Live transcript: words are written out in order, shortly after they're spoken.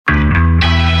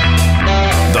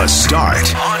The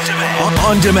Start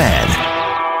on demand.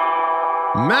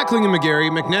 Mackling and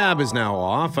McGarry. McNabb is now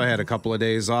off. I had a couple of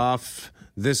days off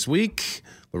this week.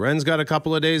 Loren's got a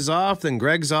couple of days off. Then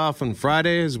Greg's off on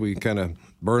Friday as we kind of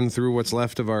burn through what's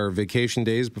left of our vacation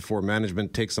days before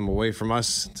management takes them away from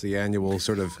us. It's the annual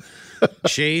sort of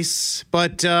chase.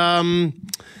 But I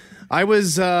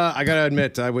got to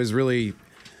admit, I was really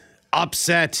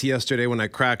upset yesterday when I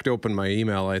cracked open my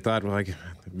email. I thought, well, it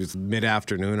was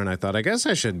mid-afternoon, and I thought, I guess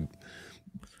I should,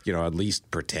 at least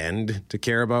pretend to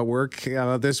care about work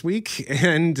this week.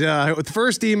 And the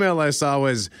first email I saw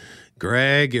was,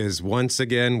 Greg is once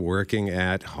again working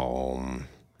at home.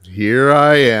 Here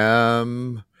I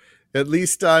am. At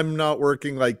least I'm not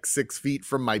working like 6 feet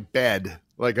from my bed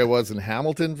like I was in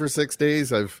Hamilton for 6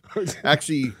 days. I've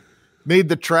actually made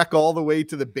the trek all the way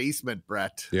to the basement,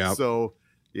 Brett. Yeah. So,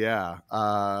 yeah.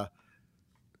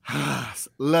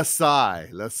 Lasai.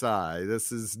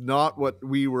 This is not what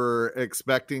we were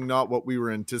expecting, not what we were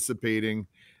anticipating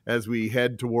as we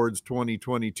head towards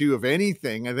 2022. If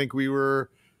anything, I think we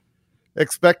were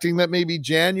expecting that maybe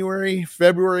January,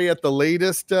 February at the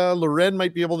latest, Loren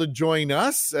might be able to join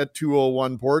us at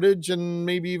 201 Portage and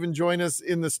maybe even join us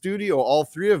in the studio, all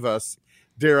three of us,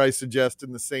 dare I suggest,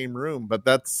 in the same room. But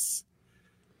that's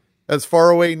as far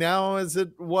away now as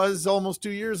it was almost 2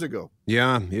 years ago.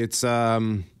 Yeah, it's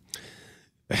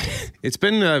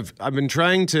been, I've been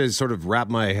trying to sort of wrap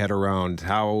my head around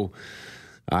how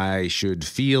I should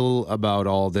feel about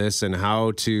all this and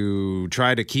how to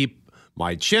try to keep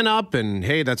my chin up. And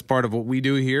hey, that's part of what we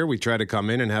do here. We try to come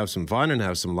in and have some fun and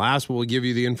have some laughs. We'll give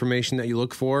you the information that you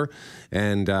look for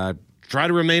and try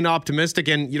to remain optimistic.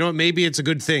 And maybe it's a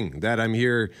good thing that I'm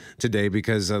here today,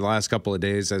 because the last couple of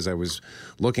days, as I was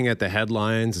looking at the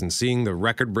headlines and seeing the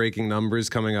record-breaking numbers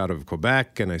coming out of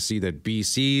Quebec, and I see that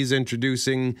BC's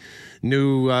introducing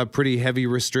new pretty heavy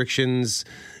restrictions.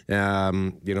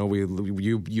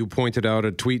 You pointed out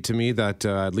a tweet to me that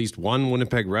at least one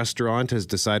Winnipeg restaurant has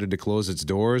decided to close its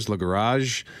doors, Le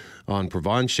Garage on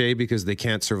Provencher, because they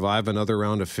can't survive another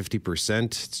round of 50%.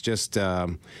 It's just,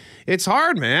 it's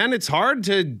hard, man. It's hard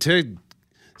to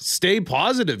stay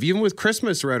positive, even with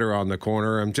Christmas right around the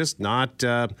corner. I'm just not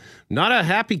a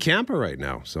happy camper right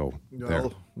now. So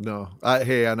No.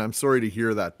 Hey, and I'm sorry to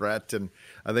hear that, Brett. And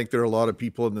I think there are a lot of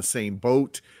people in the same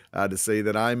boat. To say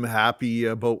that I'm happy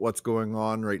about what's going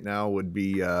on right now would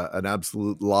be an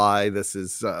absolute lie. This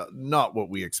is not what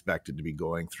we expected to be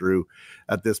going through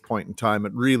at this point in time.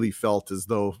 It really felt as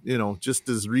though, just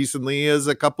as recently as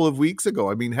a couple of weeks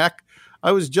ago. I mean, heck,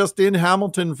 I was just in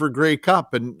Hamilton for Grey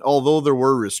Cup, and although there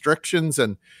were restrictions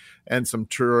and some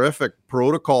terrific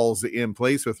protocols in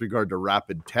place with regard to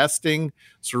rapid testing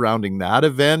surrounding that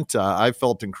event, I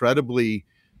felt incredibly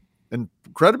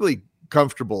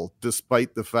comfortable,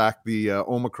 despite the fact the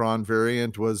Omicron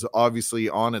variant was obviously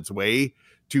on its way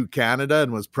to Canada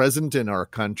and was present in our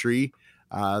country.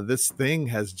 This thing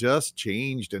has just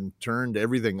changed and turned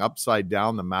everything upside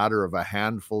down the matter of a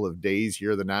handful of days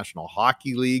here. The National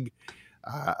Hockey League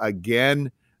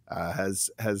again has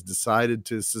decided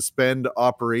to suspend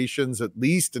operations at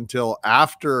least until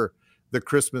after the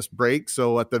Christmas break.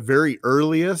 So at the very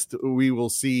earliest, we will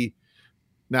see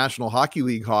National Hockey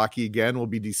League hockey again will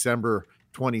be December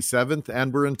 27th.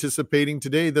 And we're anticipating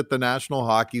today that the National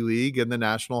Hockey League and the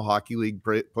National Hockey League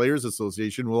Players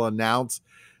Association will announce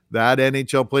that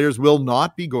NHL players will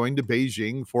not be going to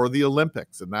Beijing for the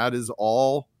Olympics. And that is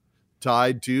all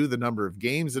tied to the number of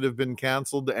games that have been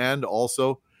canceled and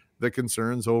also the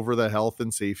concerns over the health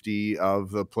and safety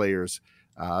of the players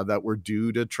that were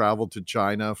due to travel to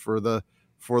China for the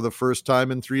first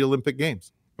time in 3 Olympic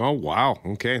Games. Oh, wow.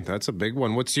 Okay, that's a big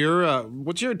one. What's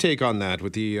your take on that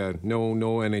with the no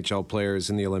NHL players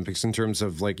in the Olympics in terms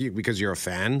of because you're a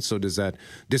fan? So does that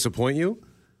disappoint you?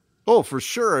 Oh, for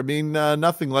sure. I mean,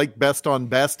 nothing like best on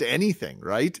best anything,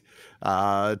 right?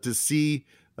 To see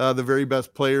the very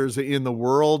best players in the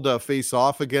world face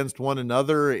off against one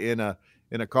another in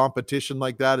a competition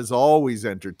like that is always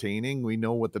entertaining. We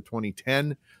know what the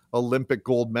 2010 Olympic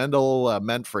gold medal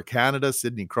meant for Canada.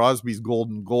 Sidney Crosby's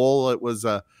golden goal. It was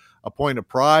a point of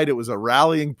pride. It was a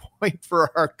rallying point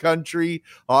for our country.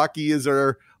 Hockey is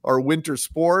our winter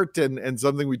sport and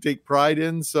something we take pride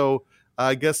in. So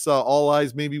I guess all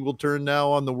eyes maybe will turn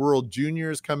now on the World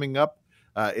Juniors coming up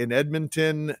in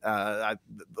Edmonton.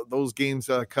 Those games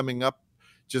coming up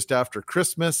just after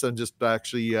Christmas. I'm just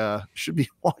actually should be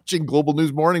watching Global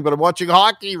News Morning, but I'm watching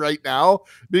hockey right now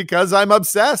because I'm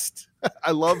obsessed.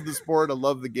 I love the sport. I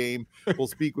love the game. We'll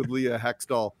speak with Leah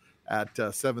Hextall at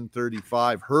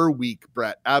 7:35. Her week,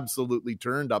 Brett, absolutely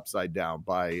turned upside down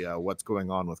by what's going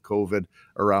on with COVID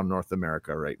around North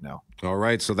America right now. All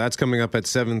right, so that's coming up at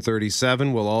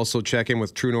 7:37. We'll also check in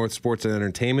with True North Sports and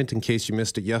Entertainment in case you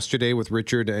missed it yesterday with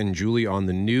Richard and Julie on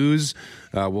the news.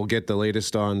 We'll get the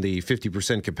latest on the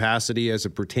 50% capacity as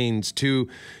it pertains to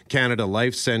Canada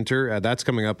Life Centre. That's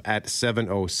coming up at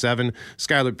 7:07.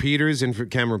 Skylar Peters in for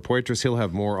Cameron Poitras. He'll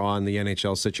have more on the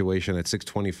NHL situation at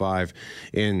 6:25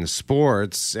 in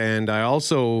sports. And I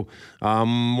also,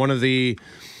 one of the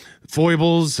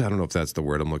foibles, I don't know if that's the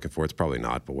word I'm looking for. It's probably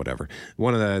not, but whatever.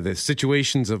 One of the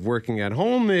situations of working at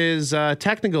home is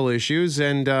technical issues,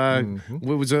 and it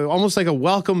was almost like a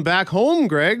welcome back home,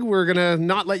 Greg. We're going to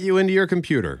not let you into your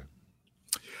computer.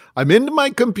 I'm into my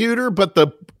computer, but the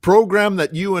program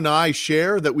that you and I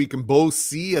share that we can both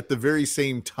see at the very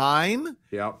same time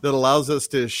that allows us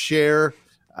to share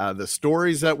the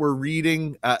stories that we're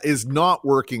reading is not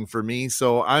working for me.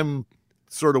 So I'm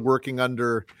sort of working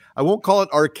under, I won't call it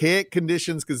archaic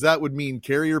conditions because that would mean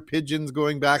carrier pigeons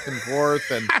going back and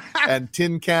forth and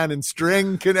tin can and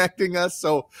string connecting us.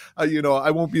 So,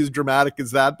 I won't be as dramatic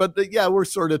as that. But yeah, we're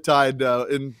sort of tied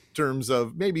in terms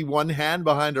of maybe one hand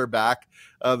behind our back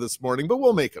this morning, but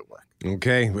we'll make it work.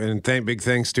 Okay. And big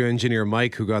thanks to engineer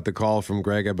Mike who got the call from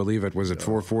Greg. I believe it was at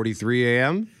 4:43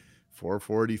 a.m.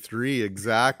 4:43,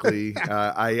 exactly.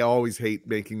 I always hate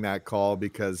making that call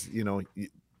because,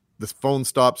 the phone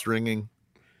stops ringing,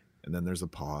 and then there's a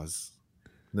pause.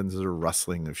 And then there's a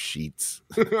rustling of sheets,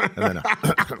 and then a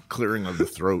clearing of the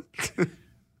throat.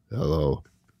 Hello.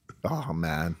 Oh,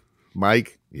 man.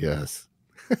 Mike? Yes.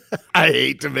 I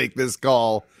hate to make this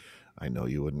call. I know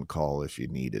you wouldn't call if you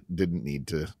didn't need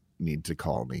to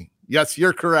call me. Yes,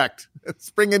 you're correct.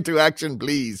 Spring into action,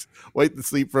 please. Wipe the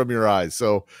sleep from your eyes.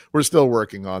 So we're still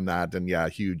working on that. And yeah,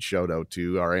 huge shout out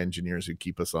to our engineers who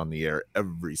keep us on the air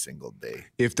every single day.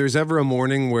 If there's ever a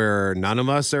morning where none of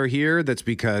us are here, that's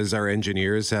because our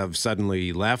engineers have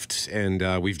suddenly left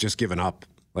and we've just given up.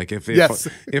 Like if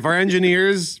our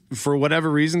engineers, for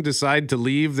whatever reason, decide to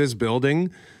leave this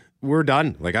building, we're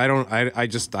done. Like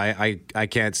I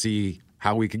can't see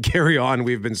how we could carry on.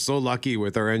 We've been so lucky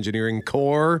with our engineering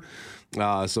core.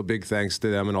 So big thanks to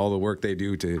them and all the work they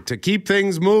do to keep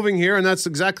things moving here. And that's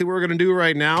exactly what we're going to do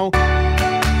right now.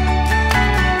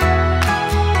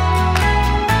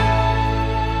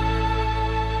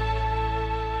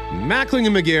 Mackling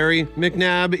and McGarry.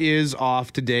 McNabb is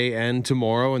off today and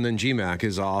tomorrow, and then GMAC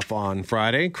is off on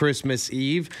Friday, Christmas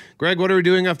Eve. Greg, what are we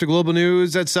doing after Global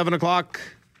News at 7 o'clock?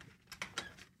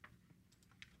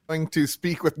 Going to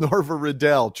speak with Norva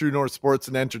Riddell, True North Sports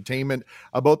and Entertainment,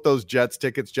 about those Jets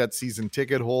tickets, Jets season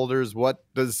ticket holders. What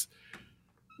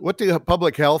do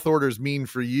public health orders mean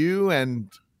for you, and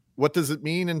what does it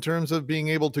mean in terms of being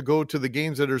able to go to the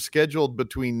games that are scheduled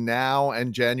between now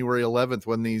and January 11th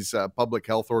when these public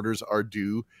health orders are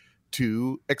due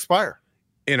to expire?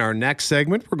 In our next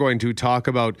segment, we're going to talk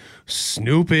about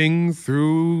snooping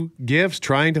through gifts,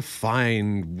 trying to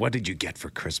find what did you get for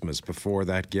Christmas before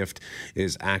that gift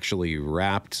is actually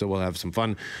wrapped. So we'll have some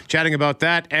fun chatting about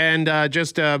that. And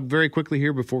just very quickly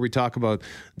here before we talk about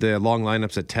the long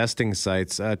lineups at testing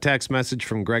sites, a text message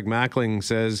from Greg Mackling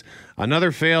says,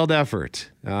 another failed effort.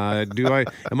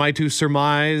 Am I to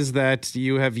surmise that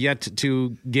you have yet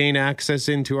to gain access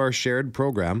into our shared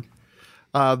program?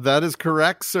 That is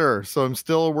correct, sir. So I'm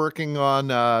still working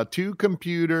on 2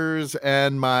 computers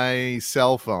and my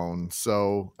cell phone.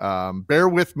 So bear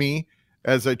with me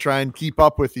as I try and keep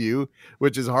up with you,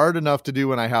 which is hard enough to do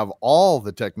when I have all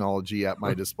the technology at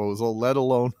my disposal, let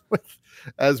alone with,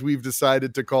 as we've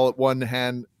decided to call it, one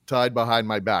hand tied behind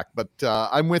my back. But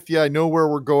I'm with you. I know where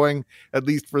we're going, at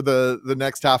least for the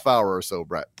next half hour or so,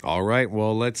 Brett. All right.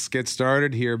 Well, let's get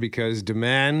started here because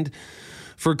demand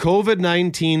for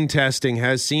COVID-19 testing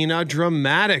has seen a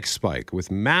dramatic spike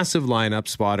with massive lineups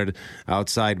spotted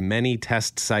outside many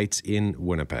test sites in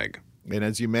Winnipeg. And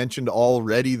as you mentioned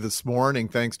already this morning,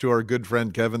 thanks to our good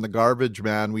friend Kevin the Garbage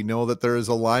Man, we know that there is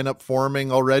a lineup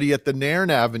forming already at the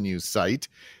Nairn Avenue site.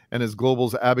 And as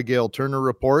Global's Abigail Turner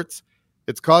reports,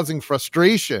 it's causing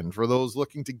frustration for those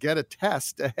looking to get a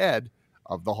test ahead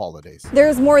of the holidays.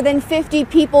 There's more than 50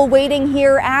 people waiting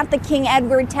here at the King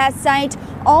Edward test site,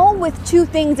 all with 2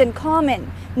 things in common: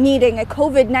 needing a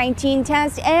COVID-19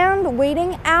 test and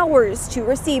waiting hours to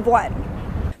receive one.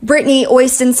 Brittany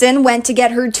Oystenson went to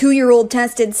get her 2-year-old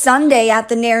tested Sunday at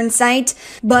the Nairn site,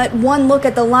 but one look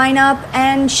at the lineup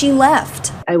and she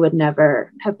left. I would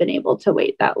never have been able to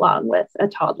wait that long with a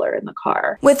toddler in the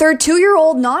car. With her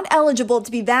 2-year-old not eligible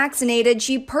to be vaccinated,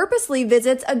 she purposely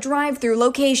visits a drive-through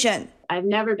location. I've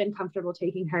never been comfortable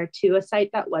taking her to a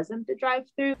site that wasn't the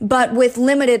drive-through. But with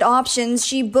limited options,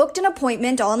 she booked an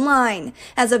appointment online.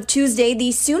 As of Tuesday,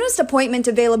 the soonest appointment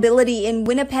availability in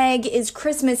Winnipeg is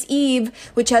Christmas Eve,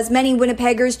 which has many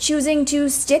Winnipeggers choosing to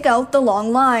stick out the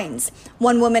long lines.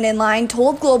 One woman in line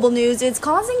told Global News it's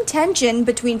causing tension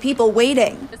between people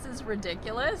waiting. This is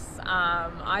ridiculous.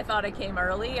 I thought I came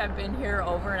early. I've been here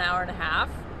over an hour and a half.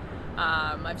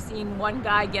 I've seen one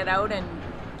guy get out and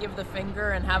give the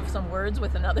finger and have some words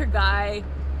with another guy.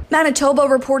 Manitoba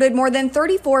reported more than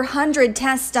 3,400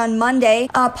 tests on Monday,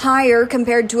 up higher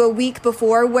compared to a week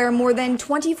before where more than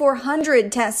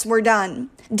 2,400 tests were done.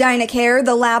 Dynacare,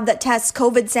 the lab that tests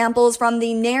COVID samples from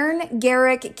the Nairn,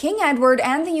 Garrick, King Edward,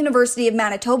 and the University of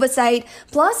Manitoba site,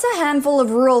 plus a handful of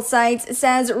rural sites,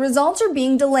 says results are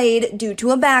being delayed due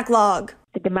to a backlog.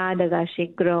 The demand has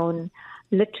actually grown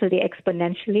literally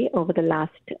exponentially over the last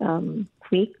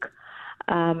week.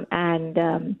 And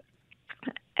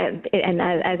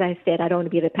as I said, I don't want to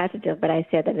be repetitive, but I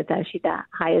said that it's actually the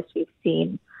highest we've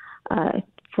seen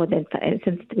since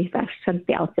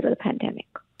the outset of the pandemic.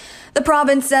 The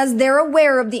province says they're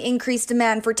aware of the increased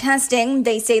demand for testing.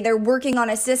 They say they're working on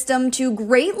a system to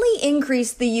greatly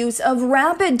increase the use of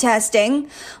rapid testing.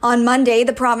 On Monday,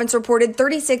 the province reported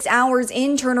 36 hours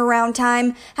in turnaround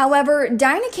time. However,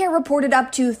 Dynacare reported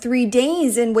up to 3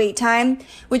 days in wait time,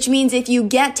 which means if you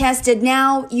get tested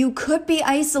now, you could be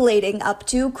isolating up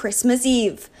to Christmas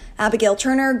Eve. Abigail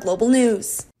Turner, Global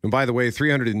News. And by the way,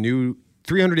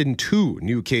 302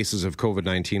 new cases of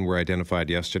COVID-19 were identified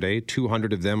yesterday.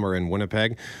 200 of them are in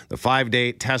Winnipeg. The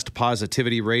 5-day test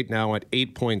positivity rate now at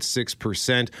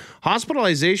 8.6%.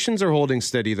 Hospitalizations are holding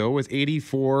steady, though, with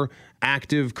 84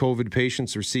 active COVID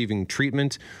patients receiving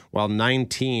treatment, while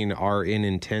 19 are in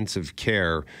intensive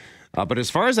care. But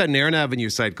as far as that Nairn Avenue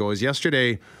site goes,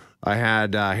 yesterday I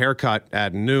had a haircut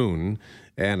at noon,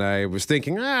 and I was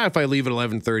thinking, if I leave at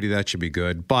 11:30, that should be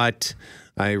good. But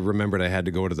I remembered I had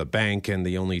to go to the bank, and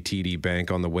the only TD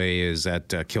bank on the way is at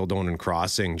Kildonan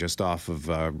Crossing, just off of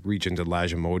Regent and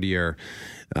Lagimodiere,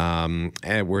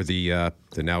 and where the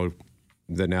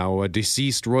now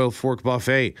deceased Royal Fork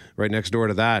Buffet right next door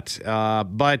to that.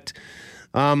 But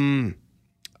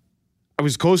I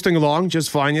was coasting along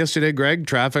just fine yesterday, Greg.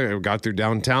 Traffic, I got through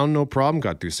downtown, no problem.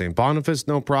 Got through St. Boniface,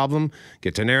 no problem.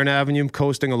 Get to Nairn Avenue,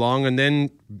 coasting along, and then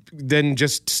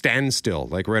just stand still,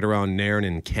 like right around Nairn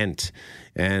and Kent.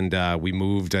 And we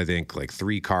moved, I think, like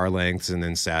 3 car lengths and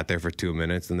then sat there for 2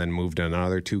 minutes and then moved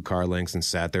another 2 car lengths and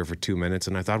sat there for 2 minutes.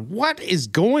 And I thought, what is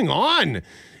going on?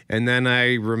 And then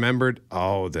I remembered,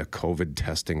 the COVID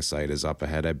testing site is up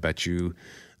ahead. I bet you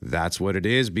that's what it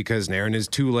is, because Nairn is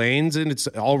 2 lanes and it's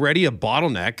already a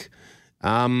bottleneck.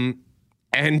 And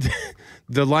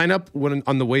the lineup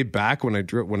on the way back when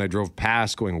I drove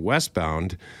past going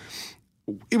westbound,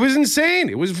 it was insane.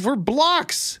 It was for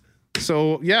blocks.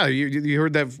 So, yeah, you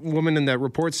heard that woman in that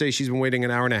report say she's been waiting an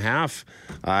hour and a half.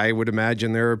 I would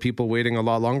imagine there are people waiting a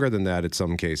lot longer than that in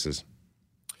some cases.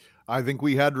 I think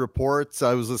we had reports.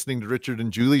 I was listening to Richard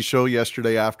and Julie's show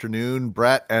yesterday afternoon,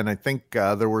 Brett, and I think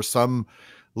there were some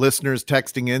listeners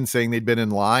texting in saying they'd been in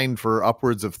line for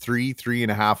upwards of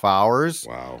 3.5 hours.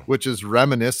 Wow. Which is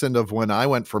reminiscent of when I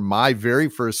went for my very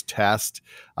first test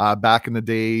back in the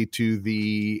day to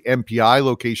the MPI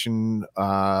location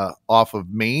off of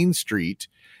Main Street.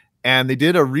 And they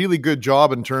did a really good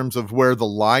job in terms of where the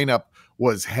lineup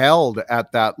was held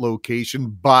at that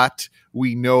location. But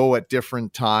we know at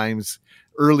different times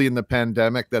early in the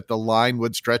pandemic that the line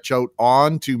would stretch out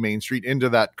onto Main Street into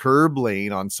that curb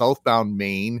lane on southbound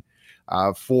Main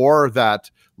for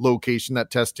that location, that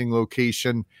testing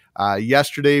location.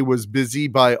 Yesterday was busy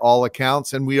by all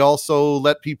accounts. And we also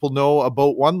let people know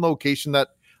about one location that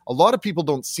a lot of people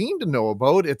don't seem to know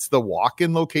about. It's the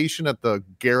walk-in location at the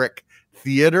Garrick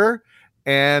Theater.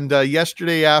 And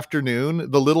yesterday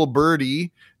afternoon, the little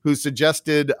birdie who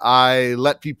suggested I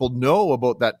let people know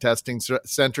about that testing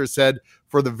center said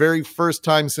for the very first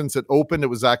time since it opened, it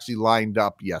was actually lined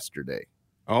up yesterday.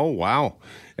 Oh, wow.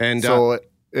 And so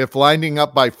if lining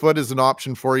up by foot is an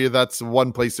option for you, that's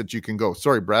one place that you can go.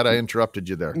 Sorry, Brad, I interrupted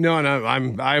you there. No,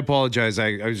 I apologize.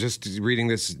 I was just reading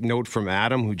this note from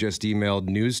Adam, who just emailed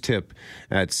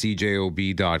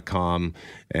newstip@cjob.com,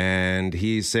 and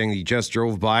he's saying he just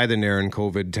drove by the Nairn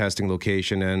COVID testing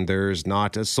location, and there's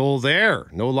not a soul there.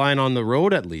 No line on the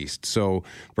road, at least. So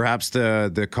perhaps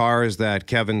the cars that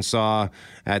Kevin saw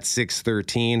at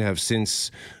 6:13 have since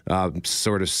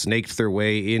sort of snaked their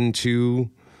way into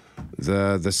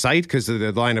the site, because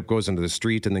the lineup goes into the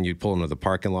street and then you pull into the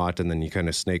parking lot and then you kind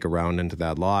of snake around into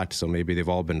that lot. So maybe they've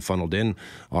all been funneled in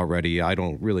already. I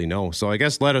don't really know. So I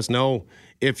guess let us know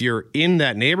if you're in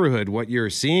that neighborhood, what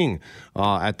you're seeing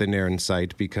at the Nairn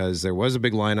site, because there was a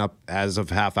big lineup as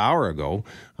of half hour ago,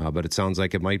 but it sounds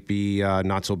like it might be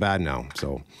not so bad now.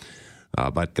 So,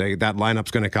 but that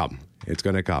lineup's going to come. It's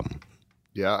going to come.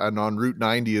 Yeah, and on Route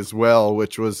 90 as well,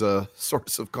 which was a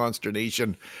source of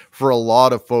consternation for a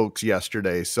lot of folks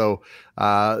yesterday. So,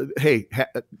 hey,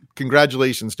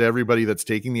 congratulations to everybody that's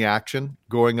taking the action,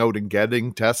 going out and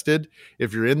getting tested.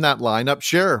 If you're in that lineup,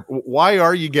 share. Why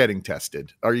are you getting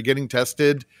tested? Are you getting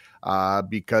tested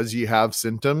because you have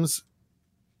symptoms?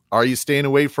 Are you staying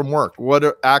away from work?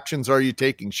 What actions are you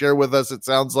taking? Share with us. It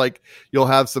sounds like you'll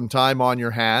have some time on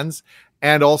your hands.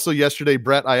 And also yesterday,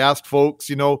 Brett, I asked folks,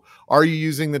 are you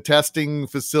using the testing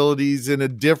facilities in a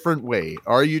different way?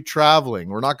 Are you traveling?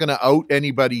 We're not going to out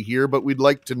anybody here, but we'd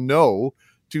like to know,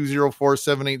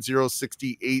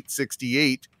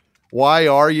 204-780-6868, why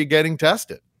are you getting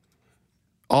tested?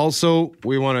 Also,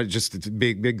 we want to just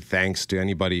big thanks to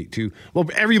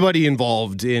everybody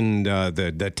involved in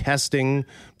the testing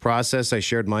process. I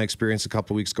shared my experience a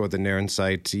couple of weeks ago at the Nairn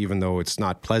site. Even though it's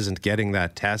not pleasant getting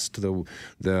that test,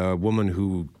 the woman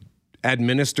who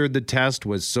administered the test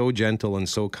was so gentle and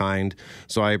so kind.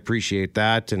 So I appreciate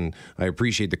that, and I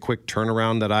appreciate the quick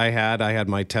turnaround that I had. I had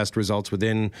my test results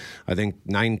within, I think,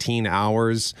 19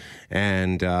 hours.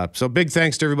 And so big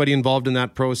thanks to everybody involved in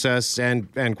that process, and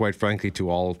quite frankly to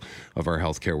all of our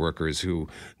healthcare workers who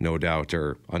no doubt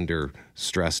are under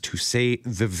stress, to say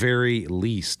the very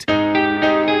least.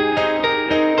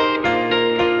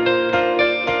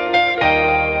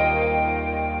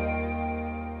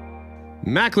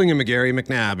 Mackling and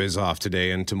McNabb is off today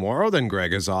and tomorrow. Then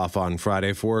Greg is off on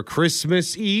Friday for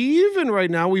Christmas Eve. And right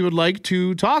now we would like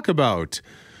to talk about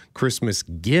Christmas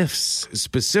gifts.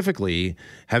 Specifically,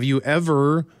 have you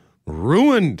ever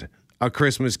ruined a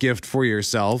Christmas gift for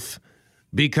yourself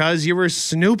because you were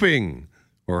snooping?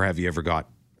 Or have you ever got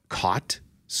caught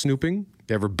snooping?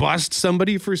 Ever bust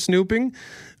somebody for snooping?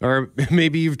 Or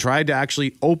maybe you've tried to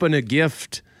actually open a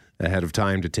gift ahead of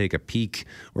time to take a peek,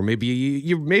 or maybe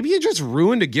you just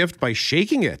ruined a gift by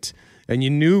shaking it and you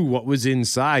knew what was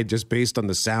inside just based on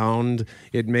the sound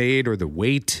it made or the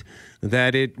weight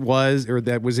that it was or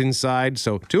that was inside.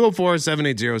 So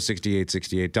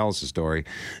 204-780-6868, tell us a story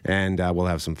and we'll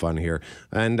have some fun here.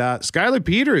 And Skylar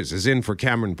Peters is in for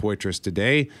Cameron Poitras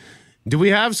today. Do we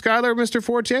have Skylar, Mr.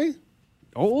 Forte?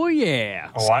 Oh yeah.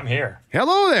 Oh, I'm here.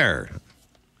 Hello there.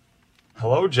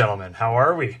 Hello, gentlemen. How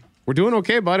are we? We're doing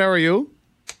okay, bud. How are you?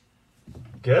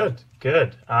 Good.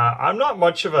 I'm not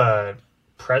much of a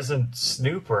present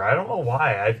snooper. I don't know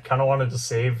why. I kind of wanted to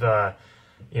save, the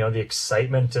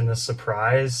excitement and the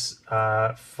surprise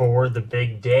for the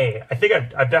big day. I think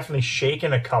I've definitely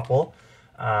shaken a couple.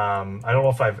 I don't know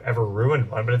if I've ever ruined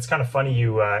one, but it's kind of funny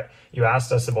you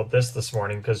asked us about this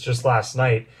morning, because just last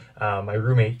night, my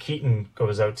roommate Keaton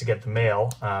goes out to get the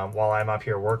mail while I'm up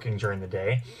here working during the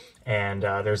day. And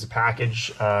there's a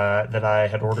package that I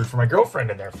had ordered for my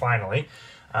girlfriend in there, finally.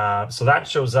 So that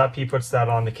shows up. He puts that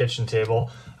on the kitchen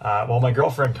table. Well, my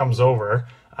girlfriend comes over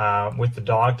with the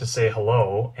dog to say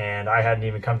hello, and I hadn't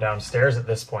even come downstairs at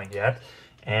this point yet.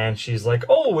 And she's like,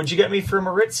 "Oh, what'd you get me for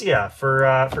Maurizia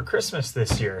for Christmas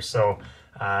this year?" So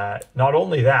not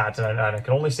only that, and I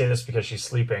can only say this because she's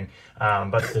sleeping,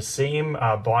 but the same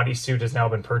bodysuit has now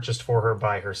been purchased for her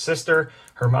by her sister,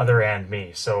 her mother, and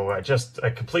me. So I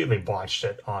completely botched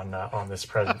it on this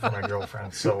present for my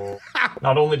girlfriend. So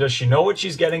not only does she know what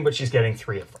she's getting, but she's getting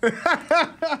 3 of them.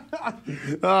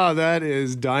 Oh, that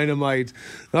is dynamite.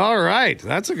 All right.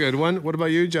 That's a good one. What about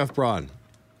you, Jeff Braun?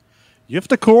 You have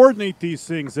to coordinate these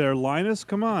things there, Linus.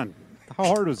 Come on. How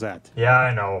hard was that? Yeah,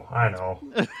 I know.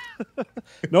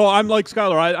 No, I'm like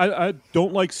Skylar. I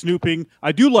don't like snooping.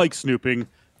 I do like snooping,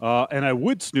 and I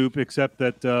would snoop, except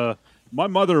that my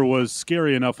mother was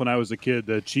scary enough when I was a kid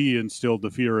that she instilled the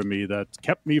fear in me that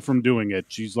kept me from doing it.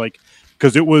 She's like,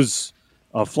 because it was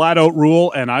a flat-out rule,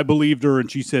 and I believed her,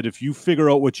 and she said, if you figure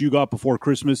out what you got before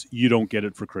Christmas, you don't get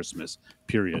it for Christmas,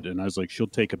 period. And I was like, she'll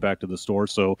take it back to the store.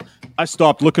 So I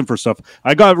stopped looking for stuff.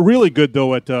 I got really good,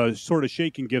 though, at sort of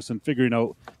shaking gifts and figuring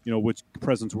out, which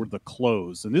presents were the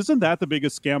clothes. And isn't that the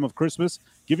biggest scam of Christmas?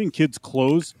 Giving kids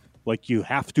clothes like you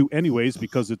have to anyways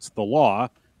because it's the law,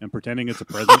 and pretending it's a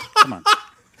present? Come on.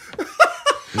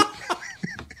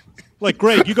 Like,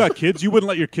 Greg, you got kids. You wouldn't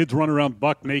let your kids run around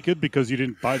buck naked because you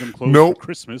didn't buy them clothes for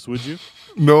Christmas, would you?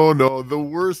 No. The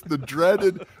worst, the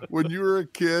dreaded, when you were a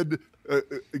kid,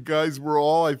 Guys,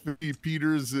 I think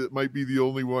Peter's might be the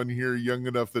only one here young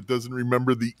enough that doesn't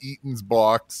remember the Eaton's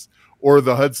box or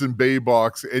the Hudson Bay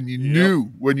box. And you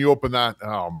knew when you opened that,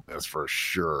 that's for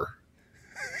sure.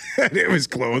 It was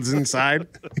clothes inside.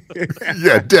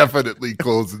 Yeah, definitely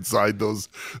clothes inside those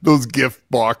gift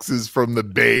boxes from the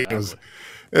Bay.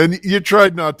 And you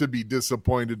tried not to be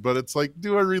disappointed, but it's like,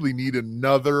 do I really need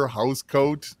another house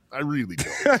coat? I really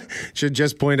don't. Should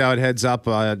just point out, heads up,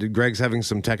 Greg's having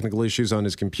some technical issues on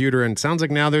his computer, and it sounds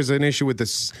like now there's an issue with the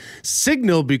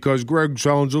signal because Greg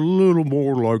sounds a little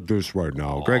more like this right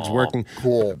now. Greg's working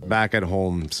back at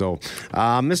home. So,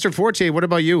 Mr. Fortier, what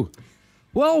about you?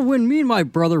 Well, when me and my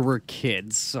brother were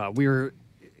kids, we were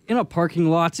in a parking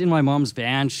lot in my mom's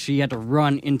van. She had to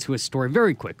run into a store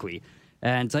very quickly.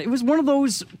 And it was one of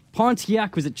those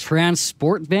Pontiac, was it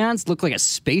transport vans? Looked like a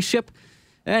spaceship.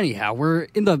 Anyhow, we're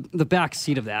in the back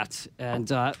seat of that. And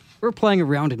we're playing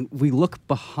around, and we look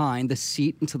behind the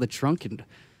seat into the trunk, and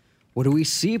what do we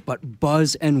see but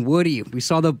Buzz and Woody? We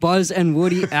saw the Buzz and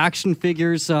Woody action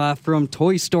figures from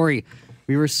Toy Story.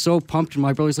 We were so pumped, and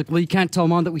my brother's like, well, you can't tell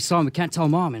Mom that we saw him. We can't tell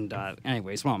Mom. And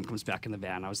anyways, Mom comes back in the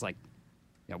van. I was like,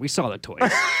 yeah, we saw the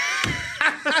toys.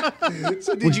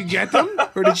 So did you get them,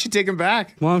 or did she take them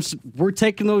back? Mom, we're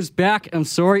taking those back. I'm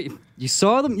sorry. You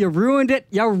saw them. You ruined it.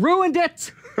 You ruined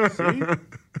it.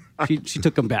 She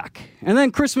took them back. And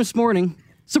then Christmas morning,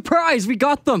 surprise, we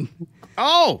got them.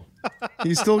 Oh,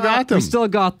 you still got them. We still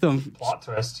got them. Plot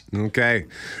twist. Okay.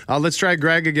 Let's try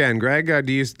Greg again. Greg,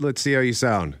 let's see how you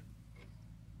sound.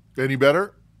 Any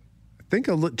better? I think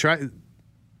I'll try.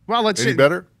 Well, let's Any see.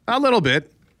 better? A little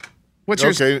bit. What's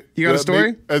your? You got a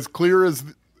story? As clear as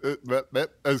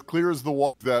the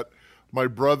wall that my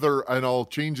brother, and I'll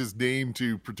change his name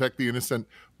to protect the innocent.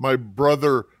 My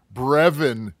brother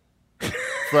Brevin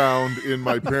found in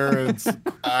my parents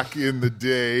back in the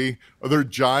day. Their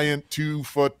giant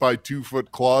 2-foot by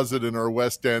 2-foot closet in our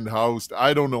West End house.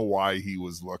 I don't know why he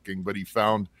was looking, but he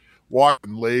found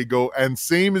walking Lego. And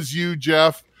same as you,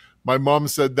 Jeff. My mom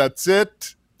said, that's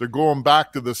it. They're going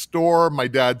back to the store. My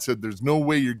dad said, there's no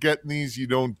way you're getting these. You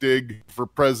don't dig for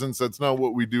presents. That's not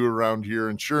what we do around here.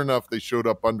 And sure enough, they showed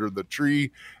up under the tree.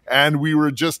 And we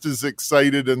were just as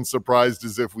excited and surprised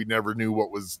as if we never knew what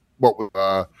was.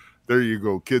 There you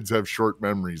go. Kids have short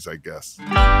memories, I guess.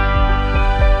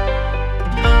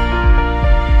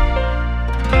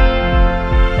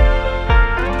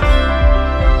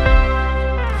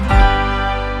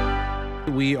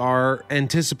 We are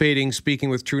anticipating speaking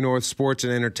with True North Sports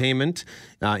and Entertainment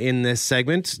in this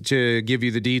segment to give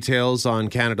you the details on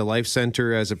Canada Life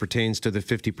Centre as it pertains to the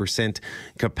 50%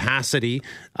 capacity.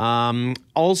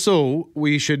 Also,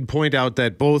 we should point out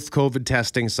that both COVID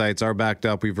testing sites are backed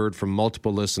up. We've heard from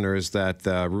multiple listeners that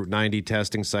the Route 90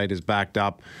 testing site is backed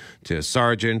up to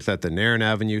Sargent, that the Nairn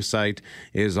Avenue site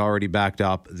is already backed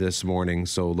up this morning.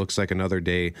 So it looks like another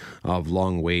day of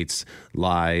long waits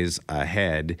lies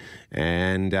ahead.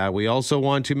 And we also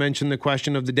want to mention the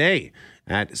question of the day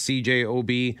at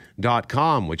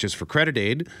cjob.com, which is for credit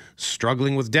aid.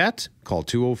 Struggling with debt? Call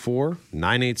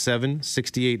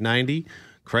 204-987-6890.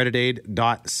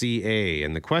 creditaid.ca.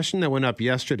 And the question that went up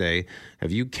yesterday,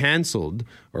 have you canceled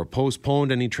or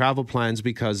postponed any travel plans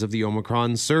because of the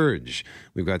Omicron surge?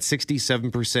 We've got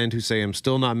 67% who say I'm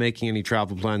still not making any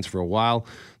travel plans for a while.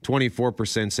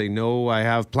 24% say no, I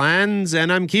have plans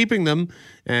and I'm keeping them.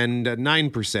 And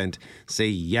 9% say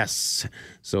yes.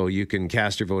 So you can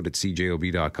cast your vote at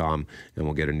cjob.com and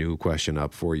we'll get a new question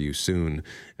up for you soon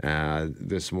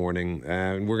this morning.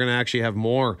 And we're going to actually have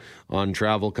more on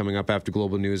travel coming up after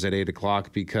Global News at 8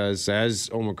 o'clock because as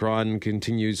Omicron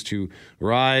continues to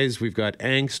rise, we've got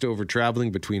angst over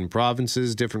traveling between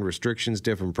provinces, different restrictions,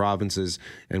 different provinces.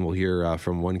 And we'll hear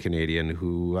from one Canadian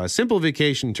who a simple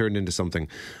vacation turned into something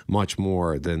much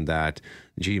more than that,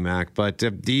 GMAC. But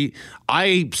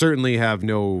I certainly have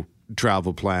no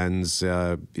travel plans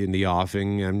in the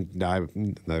offing, and I've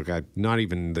not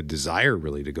even the desire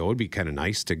really to go. It'd be kind of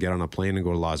nice to get on a plane and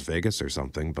go to Las Vegas or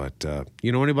something. But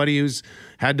you know anybody who's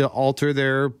had to alter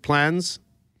their plans?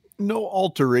 No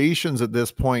alterations at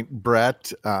this point,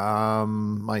 Brett.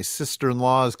 My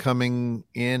sister-in-law is coming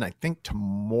in, I think,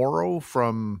 tomorrow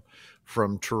from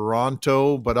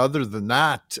Toronto. But other than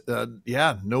that,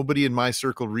 nobody in my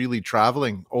circle really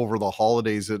traveling over the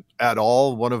holidays at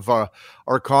all. One of our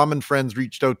common friends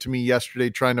reached out to me yesterday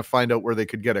trying to find out where they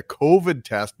could get a COVID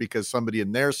test because somebody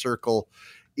in their circle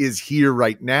is here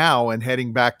right now and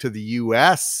heading back to the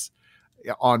U.S.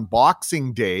 on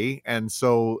Boxing Day. And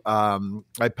so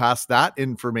I passed that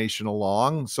information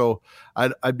along. So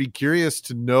I'd be curious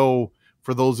to know,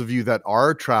 for those of you that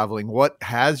are traveling, what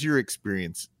has your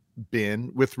experience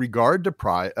been with regard to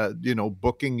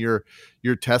booking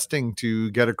your testing to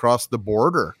get across the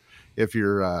border. If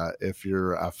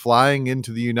you're flying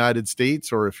into the United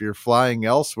States, or if you're flying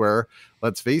elsewhere,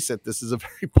 let's face it, this is a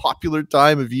very popular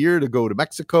time of year to go to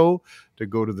Mexico, to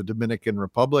go to the Dominican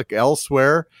Republic,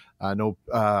 elsewhere. I know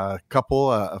a couple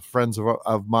of friends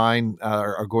of mine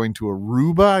are going to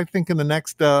Aruba, I think, in the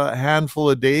next handful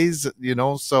of days.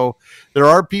 So there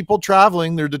are people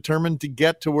traveling. They're determined to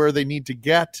get to where they need to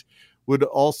get. Would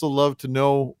also love to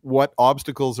know what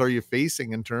obstacles are you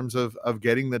facing in terms of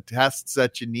getting the tests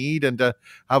that you need, and to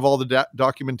have all the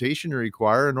documentation you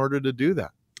require in order to do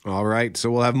that. All right.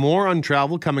 So we'll have more on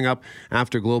travel coming up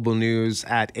after Global News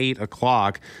at 8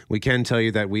 o'clock. We can tell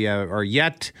you that we are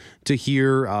yet to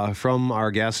hear from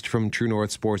our guest from True North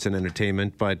Sports and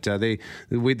Entertainment, but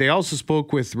they also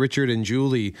spoke with Richard and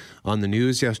Julie on the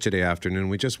news yesterday afternoon.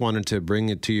 We just wanted to bring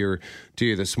it to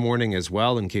you this morning as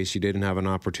well, in case you didn't have an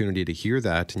opportunity to hear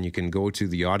that. And you can go to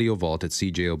the audio vault at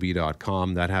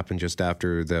cjob.com. That happened just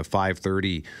after the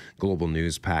 5:30 Global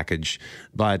News package.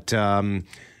 But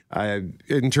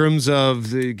in terms of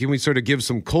can we sort of give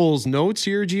some Cole's notes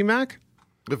here, GMAC?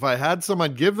 If I had some,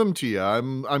 I'd give them to you.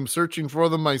 I'm searching for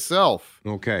them myself.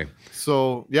 Okay.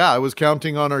 So yeah, I was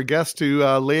counting on our guest to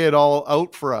lay it all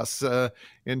out for us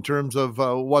in terms of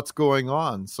what's going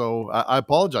on. So I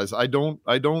apologize. I don't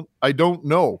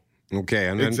know. Okay,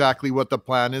 and exactly what the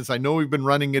plan is. I know we've been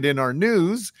running it in our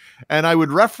news, and I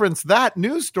would reference that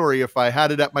news story if I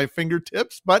had it at my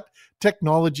fingertips, but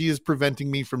technology is preventing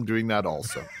me from doing that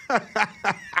also.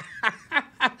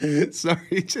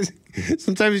 Sorry,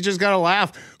 sometimes you just gotta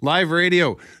laugh. Live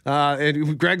radio.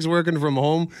 And Greg's working from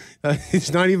home.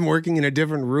 He's not even working in a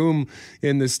different room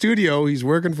in the studio. He's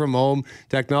working from home.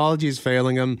 Technology is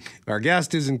failing him. Our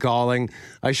guest isn't calling.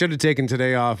 I should have taken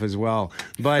today off as well,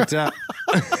 but.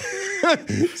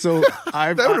 So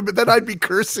then I'd be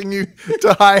cursing you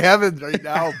to high heavens right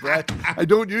now, Brett. I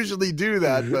don't usually do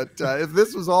that, but if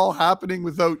this was all happening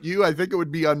without you, I think it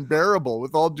would be unbearable,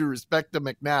 with all due respect to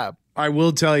McNabb. I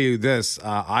will tell you this.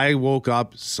 I woke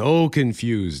up so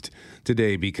confused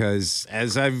today because,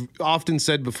 as I've often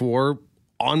said before,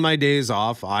 on my days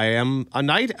off, I am a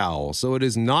night owl. So it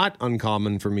is not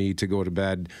uncommon for me to go to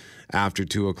bed after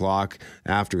 2 o'clock,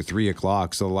 after 3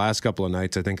 o'clock. So the last couple of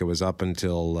nights, I think it was up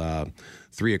until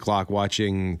 3 o'clock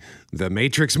watching the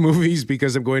Matrix movies,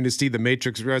 because I'm going to see the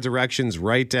Matrix Resurrections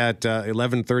right at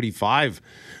 11:35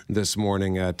 this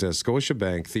morning at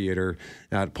Scotiabank Theatre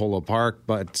at Polo Park.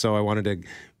 But so I wanted to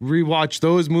rewatch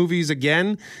those movies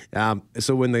again.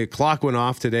 So when the clock went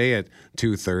off today at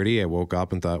 2:30, I woke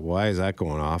up and thought, why is that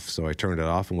going off? So I turned it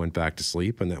off and went back to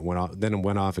sleep, and then it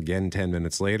went off again 10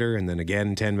 minutes later, and then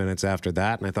again 10 minutes after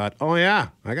that. And I thought, oh yeah,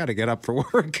 I got to get up for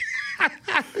work.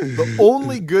 The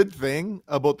only good thing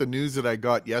about the news that I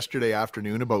got yesterday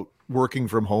afternoon about working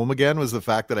from home again was the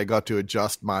fact that I got to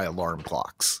adjust my alarm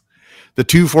clocks. The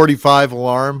 2:45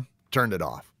 alarm, turned it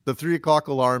off. The 3 o'clock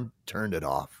alarm, turned it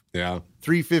off. Yeah.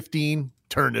 3:15,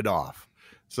 turned it off.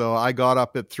 So I got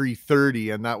up at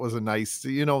 3:30, and that was a nice,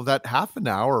 that half an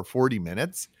hour or 40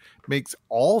 minutes makes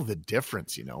all the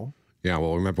difference, Yeah,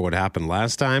 well, remember what happened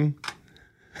last time?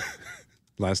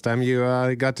 Last time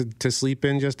you got to sleep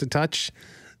in just a touch?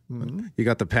 Mm-hmm. You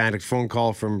got the panicked phone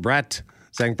call from Brett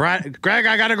saying, Greg,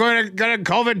 I got to go get a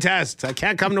COVID test. I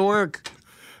can't come to work.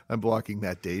 I'm blocking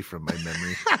that day from my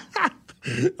memory.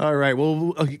 All right.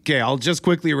 Well, okay. I'll just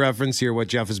quickly reference here what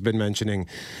Jeff has been mentioning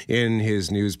in his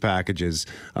news packages,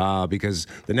 because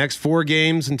the next 4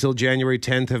 games until January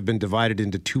 10th have been divided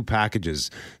into 2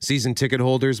 packages. Season ticket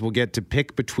holders will get to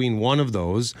pick between one of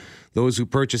those. Those who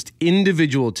purchased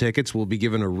individual tickets will be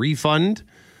given a refund.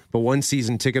 But once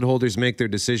season ticket holders make their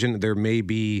decision, there may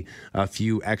be a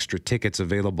few extra tickets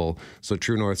available. So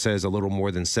True North says a little more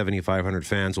than 7,500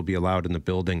 fans will be allowed in the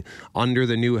building under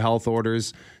the new health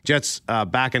orders. Jets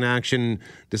back in action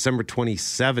December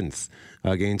 27th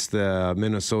against the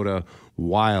Minnesota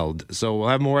Wild. So we'll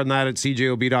have more on that at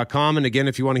cjob.com. And again,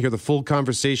 if you want to hear the full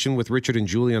conversation with Richard and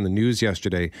Julie on the news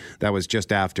yesterday, that was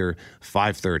just after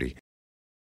 5:30.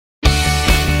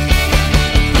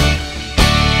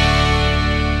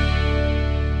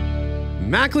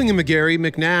 Mackling and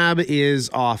McNabb is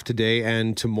off today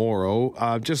and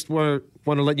tomorrow. Just want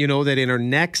to let you know that in our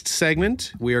next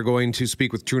segment, we are going to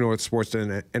speak with True North Sports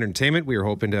and Entertainment. We are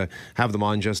hoping to have them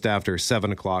on just after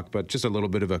 7 o'clock, but just a little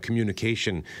bit of a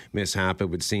communication mishap, it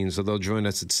would seem. So they'll join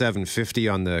us at 7:50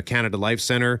 on the Canada Life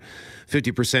Center,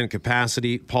 50%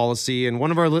 capacity policy. And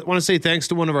want to say thanks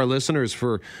to one of our listeners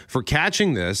for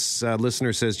catching this.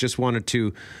 Listener says, just wanted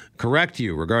to correct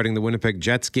you regarding the Winnipeg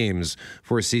Jets games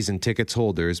for season tickets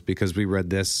holders, because we read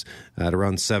this at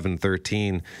around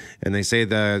 7:13, and they say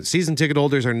the season ticket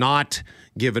holders are not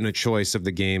given a choice of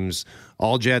the games.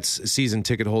 All Jets season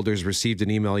ticket holders received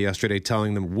an email yesterday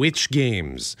telling them which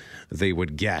games they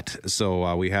would get.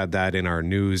 So we had that in our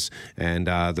news, and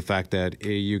the fact that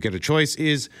you get a choice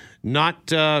is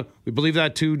not, we believe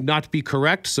that to not be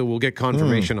correct, so we'll get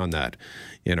confirmation on that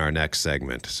in our next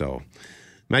segment. So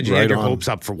imagine you had your hopes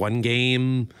up for one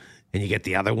game, and you get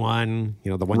the other one,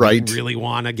 the one you really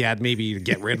want to get, maybe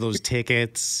get rid of those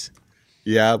tickets.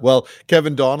 Yeah, well,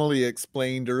 Kevin Donnelly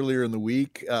explained earlier in the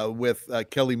week with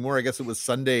Kelly Moore, I guess it was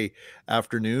Sunday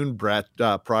afternoon, Brett,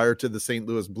 prior to the St.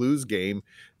 Louis Blues game,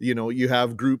 you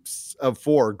have groups of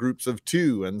 4, groups of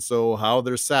 2, and so how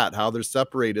they're sat, how they're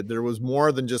separated. There was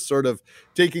more than just sort of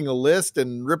taking a list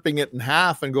and ripping it in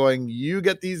half and going, you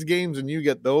get these games and you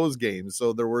get those games.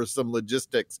 So there were some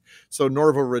logistics. So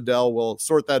Norva Riddell will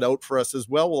sort that out for us as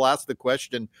well. We'll ask the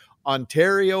question,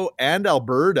 Ontario and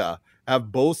Alberta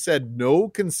have both said no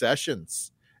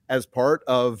concessions as part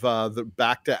of the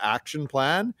back to action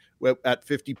plan at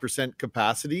 50%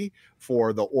 capacity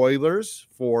for the Oilers,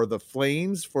 for the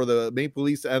Flames, for the Maple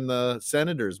Leafs, and the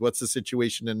Senators. What's the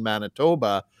situation in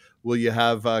Manitoba? Will you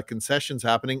have concessions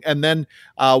happening? And then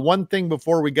one thing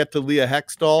before we get to Leah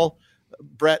Hextall,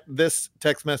 Brett, this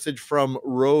text message from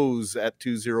Rose at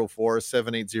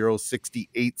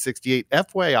 204-780-6868.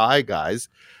 FYI, guys,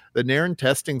 the Nairn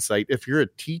testing site, if you're a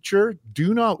teacher,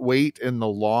 do not wait in the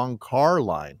long car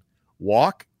line.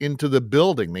 Walk into the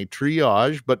building. They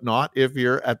triage, but not if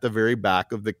you're at the very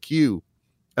back of the queue,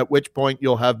 at which point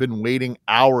you'll have been waiting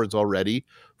hours already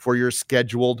for your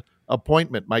scheduled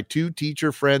appointment. My 2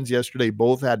 teacher friends yesterday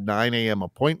both had 9 a.m.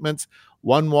 appointments.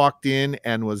 One walked in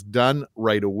and was done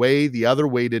right away. The other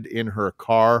waited in her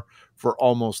car for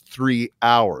almost 3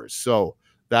 hours. So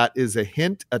that is a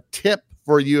hint, a tip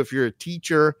for you if you're a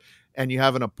teacher and you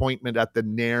have an appointment at the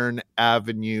Nairn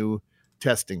Avenue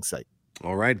testing site.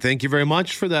 All right. Thank you very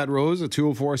much for that, Rose, at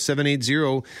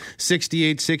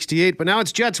 204-780-6868. But now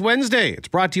it's Jets Wednesday. It's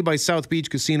brought to you by South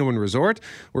Beach Casino and Resort,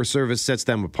 where service sets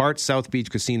them apart.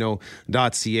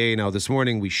 southbeachcasino.ca. Now, this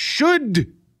morning, we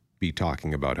should be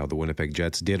talking about how the Winnipeg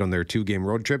Jets did on their 2-game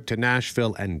road trip to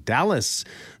Nashville and Dallas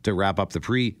to wrap up the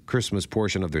pre-Christmas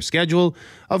portion of their schedule.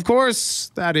 Of course,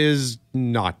 that is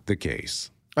not the case.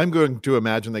 I'm going to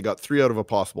imagine they got 3 out of a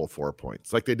possible 4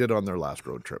 points, like they did on their last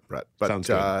road trip, Brett. But Sounds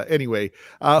good. Anyway,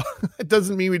 it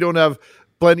doesn't mean we don't have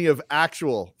plenty of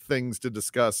actual things to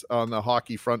discuss on the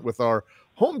hockey front with our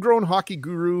homegrown hockey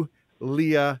guru,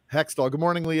 Leah Hextall. Good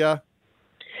morning, Leah.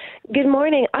 Good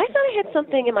morning. I thought I had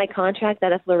something in my contract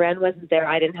that if Loren wasn't there,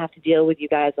 I didn't have to deal with you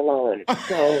guys alone.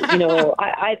 So,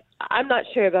 I'm not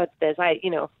sure about this.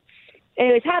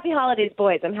 Anyways, happy holidays,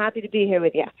 boys. I'm happy to be here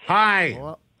with you.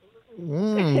 Hi.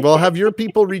 Well, have your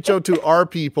people reach out to our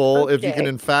people if you can,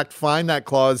 in fact, find that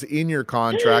clause in your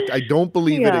contract. I don't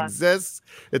believe it exists.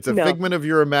 It's a figment of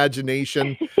your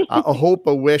imagination, a hope,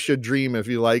 a wish, a dream, if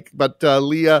you like. But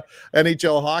Leah,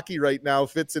 NHL hockey right now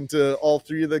fits into all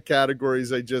 3 of the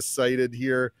categories I just cited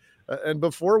here. And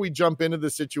before we jump into the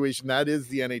situation, that is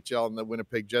the NHL and the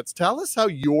Winnipeg Jets, tell us how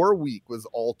your week was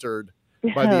altered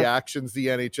by the actions the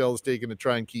NHL has taken to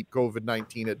try and keep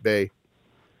COVID-19 at bay.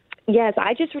 Yes,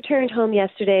 I just returned home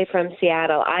yesterday from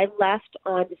Seattle. I left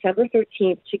on December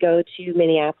 13th to go to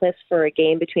Minneapolis for a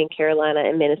game between Carolina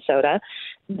and Minnesota.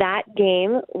 That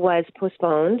game was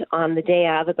postponed on the day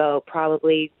of, about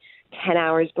probably 10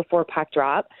 hours before puck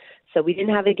drop. So we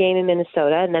didn't have a game in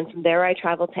Minnesota. And then from there, I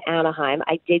traveled to Anaheim.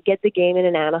 I did get the game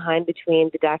in Anaheim between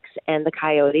the Ducks and the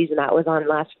Coyotes, and that was on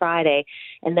last Friday.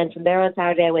 And then from there on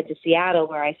Saturday, I went to Seattle,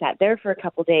 where I sat there for a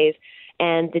couple days.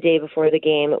 And the day before the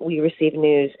game, we received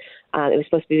news. It was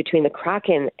supposed to be between the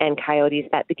Kraken and Coyotes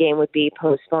that the game would be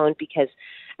postponed because,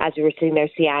 as we were sitting there,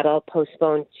 Seattle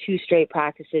postponed 2 straight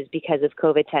practices because of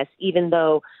COVID tests. Even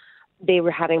though they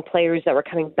were having players that were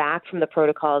coming back from the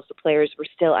protocols, the players were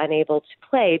still unable to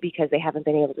play because they haven't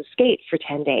been able to skate for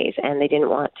 10 days, and they didn't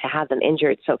want to have them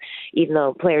injured. So even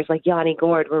though players like Yanni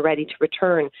Gourde were ready to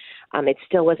return, it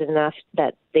still wasn't enough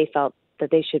that they felt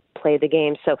that they should play the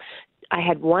game. So I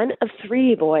had 1 of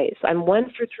 3, boys. I'm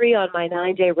 1 for 3 on my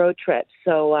 9-day road trip.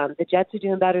 So the Jets are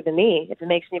doing better than me, if it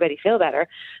makes anybody feel better.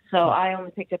 So I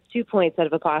only picked up 2 points out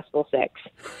of a possible 6.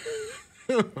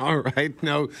 All right.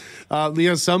 Now,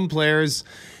 Leah, some players,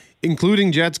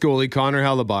 including Jets goalie Connor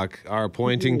Hellebuck, are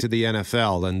pointing to the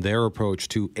NFL and their approach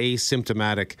to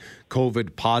asymptomatic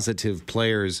COVID-positive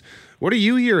players. What are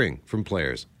you hearing from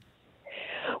players?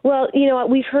 Well, you know what,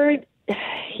 we've heard,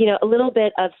 a little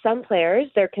bit of some players,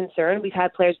 they're concerned. We've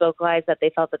had players vocalize that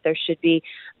they felt that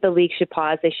the league should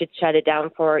pause. They should shut it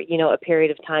down for, a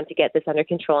period of time to get this under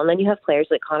control. And then you have players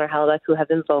like Connor Hellebuyck who have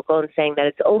been vocal and saying that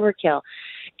it's overkill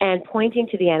and pointing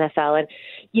to the NFL. And,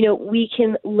 we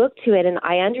can look to it, and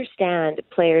I understand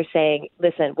players saying,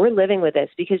 listen, we're living with this,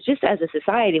 because just as a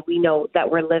society, we know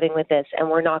that we're living with this and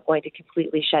we're not going to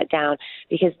completely shut down,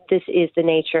 because this is the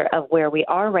nature of where we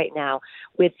are right now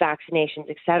with vaccinations,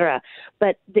 et cetera.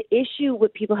 But the issue,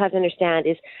 what people have to understand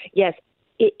is, yes,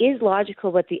 it is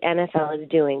logical what the NFL is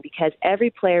doing, because every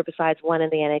player besides one in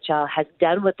the NHL has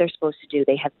done what they're supposed to do.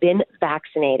 They have been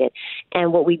vaccinated.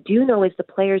 And what we do know is the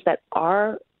players that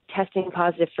are testing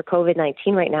positive for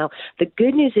COVID-19 right now, the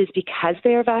good news is because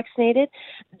they are vaccinated,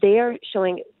 they are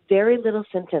showing very little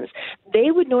symptoms.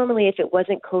 They would normally, if it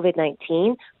wasn't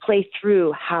COVID-19, play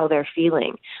through how they're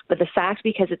feeling. But the fact,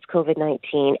 because it's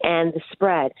COVID-19 and the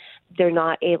spread, they're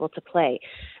not able to play.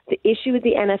 The issue with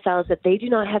the NFL is that they do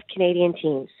not have Canadian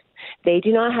teams. They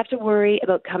do not have to worry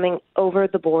about coming over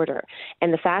the border.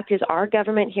 And the fact is, our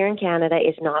government here in Canada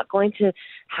is not going to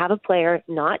have a player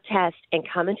not test and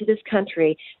come into this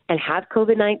country and have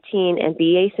COVID-19 and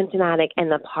be asymptomatic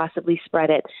and then possibly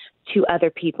spread it to other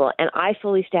people. And I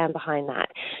fully stand behind that.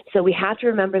 So we have to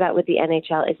remember that with the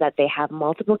NHL is that they have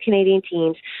multiple Canadian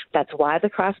teams. That's why the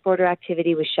cross-border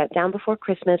activity was shut down before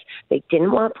Christmas. They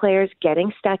didn't want players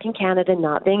getting stuck in Canada,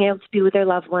 not being able to be with their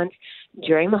loved ones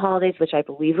during the holidays, which I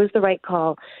believe was the right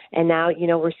call. And now,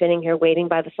 we're sitting here waiting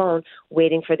by the phone,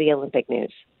 waiting for the Olympic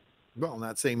news. Well, in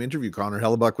that same interview, Connor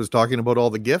Hellebuyck was talking about all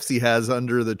the gifts he has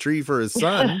under the tree for his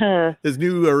son, his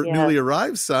newly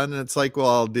arrived son. And it's like,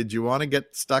 well, did you want to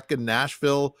get stuck in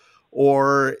Nashville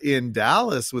or in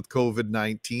Dallas with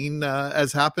COVID-19,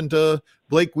 as happened to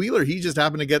Blake Wheeler? He just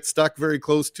happened to get stuck very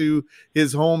close to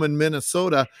his home in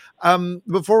Minnesota.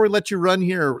 Before we let you run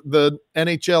here, the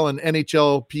NHL and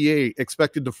NHLPA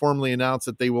expected to formally announce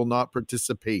that they will not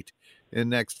participate in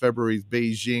next February's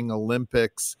Beijing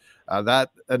Olympics. That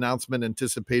announcement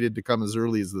anticipated to come as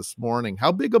early as this morning.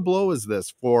 How big a blow is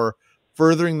this for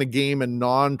furthering the game in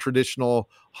non-traditional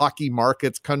hockey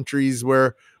markets, countries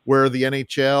where the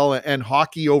NHL and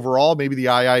hockey overall, maybe the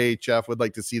IIHF, would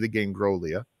like to see the game grow,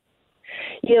 Leah?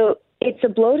 It's a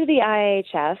blow to the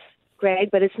IIHF, Greg,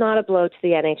 but it's not a blow to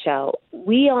the NHL.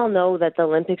 We all know that the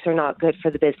Olympics are not good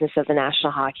for the business of the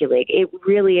National Hockey League. It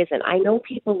really isn't. I know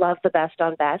people love the best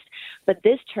on best, but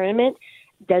this tournament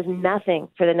does nothing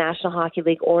for the National Hockey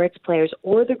League or its players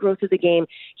or the growth of the game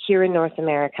here in North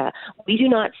America. We do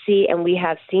not see, and we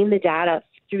have seen the data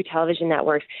through television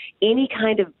networks, any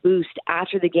kind of boost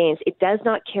after the games. It does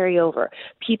not carry over.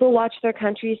 People watch their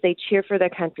countries. They cheer for their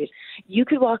countries. You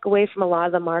could walk away from a lot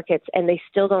of the markets and they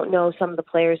still don't know some of the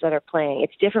players that are playing.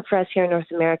 It's different for us here in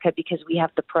North America because we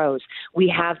have the pros. We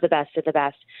have the best of the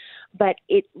best. But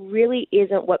it really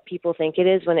isn't what people think it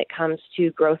is when it comes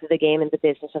to growth of the game and the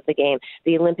business of the game.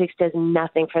 The Olympics does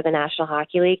nothing for the National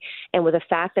Hockey League. And with the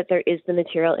fact that there is the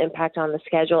material impact on the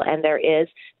schedule, and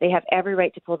they have every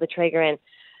right to pull the trigger. And,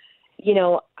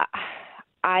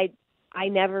 I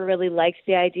never really liked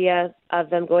the idea of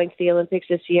them going to the Olympics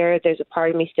this year. There's a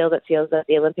part of me still that feels that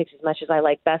the Olympics, as much as I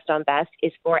like best on best,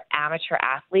 is for amateur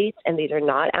athletes, and these are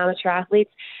not amateur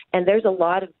athletes. And there's a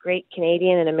lot of great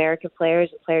Canadian and American players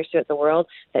and players throughout the world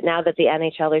that now that the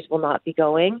NHLers will not be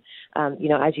going, as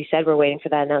you said, we're waiting for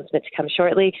that announcement to come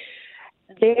shortly.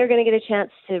 They're going to get a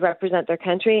chance to represent their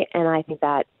country, and I think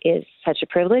that is such a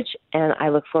privilege, and I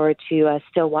look forward to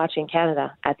still watching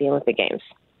Canada at the Olympic Games.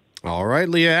 All right,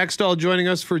 Leah Hextall joining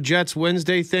us for Jets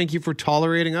Wednesday. Thank you for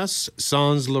tolerating us.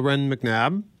 Sans Loren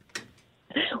McNabb.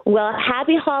 Well,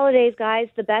 happy holidays, guys.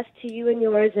 The best to you and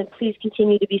yours, and please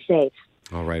continue to be safe.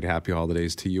 All right, happy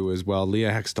holidays to you as well.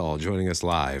 Leah Hextall joining us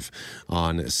live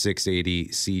on 680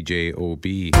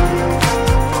 CJOB.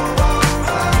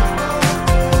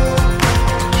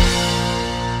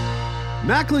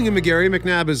 Mackling and McGarry,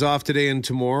 McNabb is off today and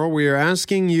tomorrow. We are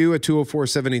asking you at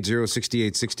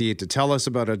 204-780-6868 to tell us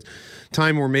about a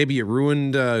time where maybe you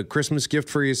ruined a Christmas gift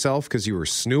for yourself because you were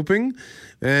snooping.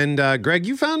 And Greg,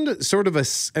 you found sort of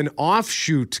an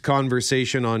offshoot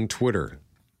conversation on Twitter.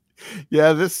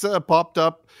 Yeah, this popped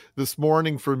up this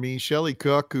morning for me. Shelley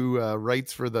Cook, who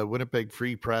writes for the Winnipeg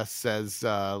Free Press, says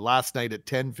last night at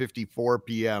 10:54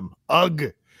 p.m., ugh,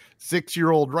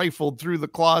 6-year-old rifled through the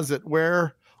closet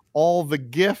where all the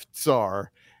gifts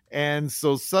are. And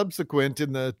so subsequent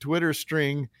in the Twitter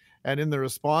string and in the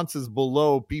responses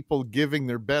below, people giving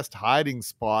their best hiding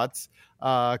spots.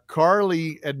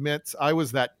 Carly admits, I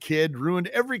was that kid, ruined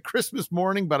every Christmas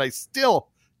morning, but I still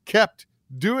kept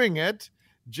doing it.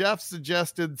 Jeff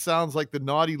suggested, sounds like the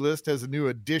naughty list has a new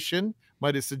addition,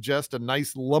 might have suggested a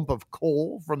nice lump of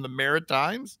coal from the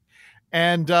Maritimes.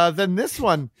 And then this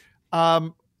one,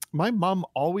 my mom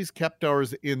always kept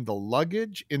ours in the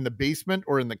luggage, in the basement,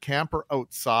 or in the camper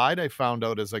outside. I found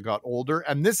out as I got older.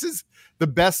 And this is the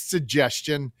best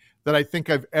suggestion that I think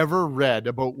I've ever read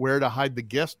about where to hide the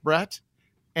gifts, Brett.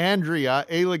 Andrea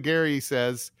Aligari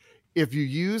says, if you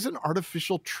use an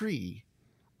artificial tree,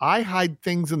 I hide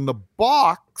things in the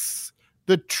box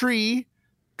the tree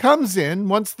comes in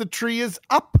once the tree is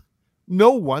up.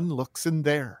 No one looks in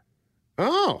there.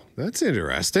 Oh, that's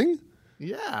interesting.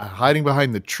 Yeah, hiding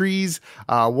behind the trees.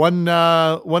 One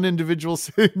individual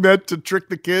saying that to trick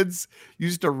the kids,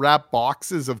 used to wrap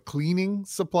boxes of cleaning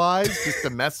supplies just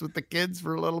to mess with the kids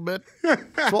for a little bit. So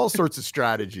all sorts of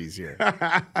strategies here.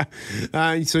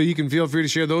 So you can feel free to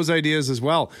share those ideas as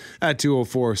well at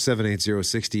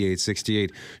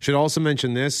 204-780-6868. Should also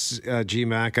mention this,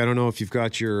 GMAC. I don't know if you've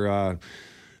got your...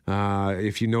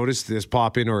 if you notice this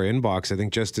pop in our inbox, I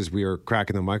think just as we are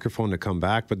cracking the microphone to come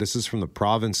back, but this is from the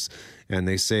province, and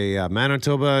they say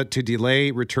Manitoba to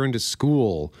delay return to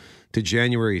school to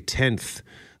January 10th.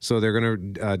 So they're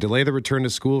going to delay the return to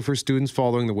school for students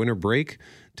following the winter break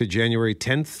to January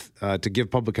 10th to give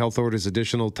public health authorities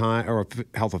additional time, or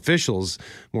health officials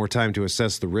more time to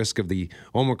assess the risk of the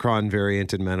Omicron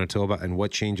variant in Manitoba and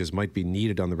what changes might be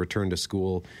needed on the return to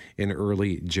school in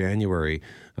early January.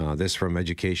 This from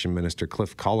Education Minister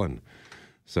Cliff Cullen.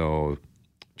 So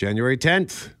January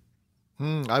 10th.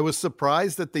 I was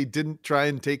surprised that they didn't try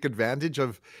and take advantage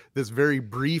of this very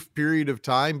brief period of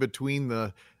time between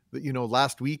the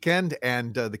last weekend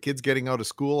and the kids getting out of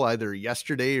school either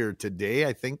yesterday or today.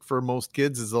 I think for most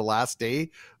kids is the last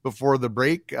day before the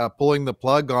break. Pulling the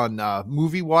plug on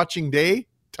movie watching day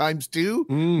 ×2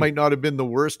 might not have been the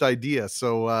worst idea.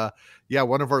 So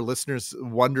one of our listeners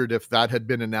wondered if that had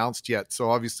been announced yet. So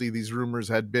obviously these rumors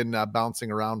had been bouncing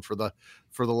around for the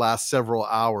last several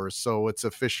hours. So it's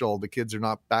official. The kids are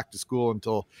not back to school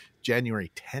until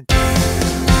January 10th.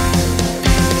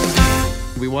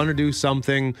 We want to do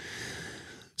something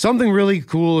really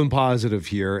cool and positive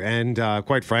here. And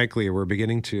quite frankly, we're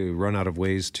beginning to run out of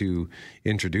ways to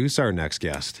introduce our next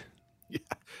guest. Yeah.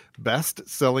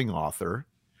 Best-selling author,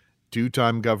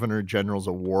 two-time Governor General's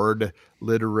Award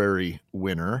literary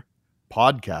winner,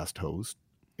 podcast host,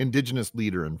 Indigenous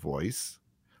leader and voice.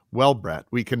 Well, Brett,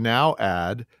 we can now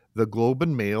add the Globe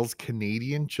and Mail's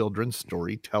Canadian Children's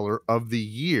Storyteller of the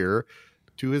Year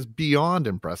to his beyond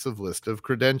impressive list of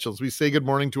credentials. We say good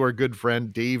morning to our good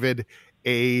friend, David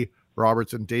A.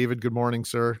 Robertson. David, good morning,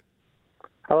 sir.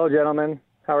 Hello, gentlemen.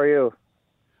 How are you?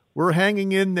 We're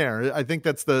hanging in there. I think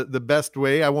that's the best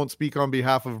way. I won't speak on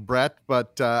behalf of Brett,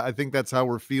 but I think that's how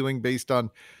we're feeling based on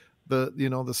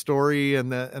the story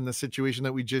and the situation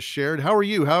that we just shared. How are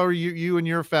you? How are you and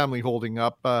your family holding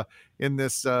up in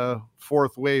this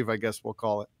fourth wave, I guess we'll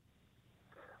call it?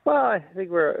 Well, I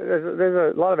think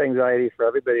there's a lot of anxiety for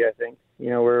everybody. I think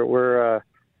we're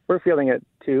feeling it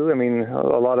too. I mean,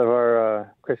 a lot of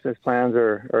our Christmas plans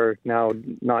are now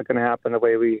not going to happen the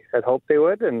way we had hoped they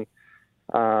would, and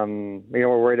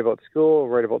we're worried about school,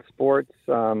 we're worried about sports,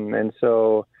 and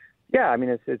so yeah, I mean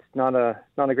it's not a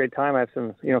great time. I have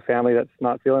some family that's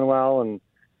not feeling well, and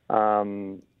I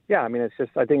mean it's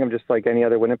just, I think I'm just like any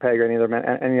other Winnipeg or any other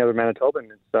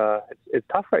Manitoban. It's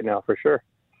tough right now for sure.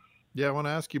 Yeah, I want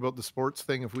to ask you about the sports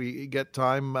thing if we get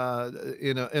time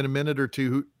in a minute or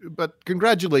two. But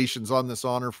congratulations on this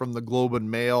honor from the Globe and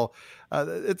Mail.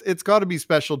 It's got to be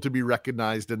special to be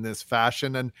recognized in this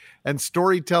fashion, and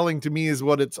storytelling to me is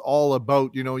what it's all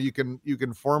about. You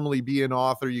can formally be an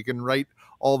author, you can write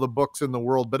all the books in the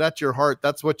world, but at your heart,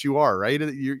 that's what you are, right?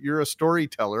 You're a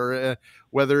storyteller,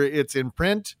 whether it's in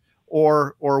print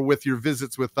or with your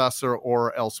visits with us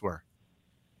or elsewhere.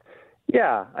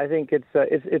 Yeah, I think it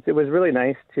was really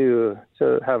nice to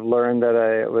have learned that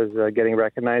I was getting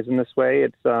recognized in this way.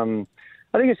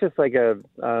 I think it's just like a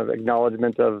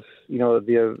acknowledgement of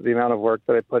the amount of work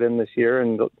that I put in this year,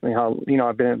 and how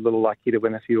I've been a little lucky to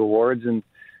win a few awards, and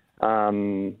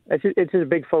it's just a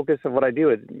big focus of what I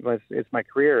do. It's my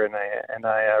career, and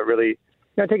I really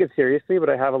take it seriously, but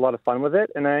I have a lot of fun with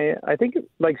it, and I think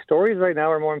like stories right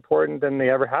now are more important than they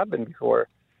ever have been before.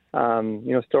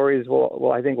 Stories will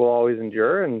always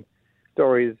endure, and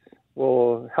stories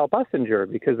will help us endure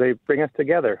because they bring us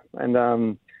together.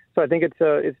 And so I think it's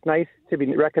nice to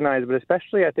be recognized, but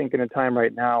especially I think in a time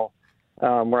right now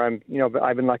where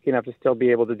I've been lucky enough to still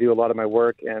be able to do a lot of my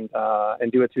work and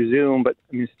do it through Zoom, but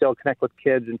still connect with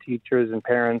kids and teachers and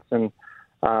parents, and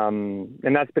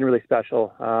that's been really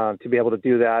special to be able to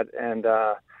do that. And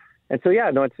so,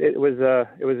 yeah, no, it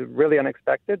was really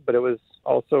unexpected, but it was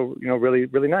also, really,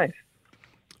 really nice.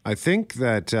 I think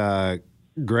that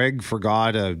Greg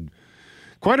forgot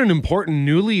quite an important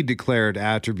newly declared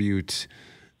attribute.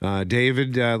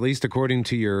 David, at least according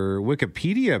to your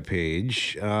Wikipedia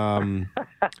page,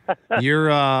 you're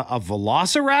a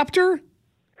velociraptor?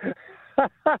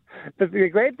 The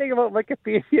great thing about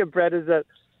Wikipedia, Brett, is that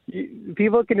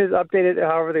people can just update it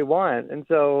however they want. And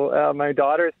so my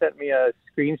daughter sent me a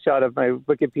screenshot of my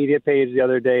Wikipedia page the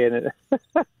other day, and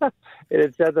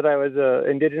it said that I was an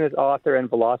Indigenous author and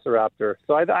velociraptor.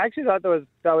 So I actually thought that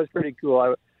was pretty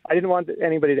cool. I didn't want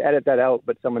anybody to edit that out,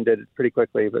 but someone did it pretty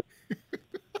quickly. But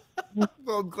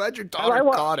well, I'm glad your daughter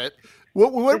caught it.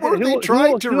 What were they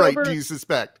trying to write, do you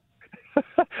suspect?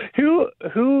 Who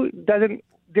didn't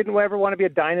ever want to be a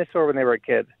dinosaur when they were a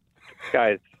kid,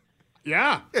 guys?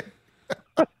 Yeah.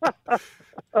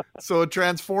 So a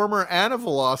transformer and a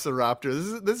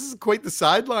velociraptor. This is quite the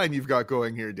sideline you've got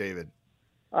going here, David.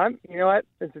 You know what?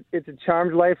 It's a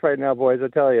charmed life right now, boys. I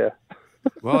tell you.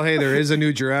 Well, hey, there is a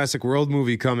new Jurassic World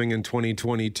movie coming in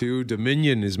 2022.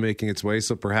 Dominion is making its way,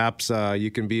 so perhaps you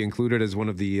can be included as one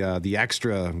of the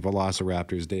extra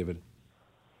velociraptors, David.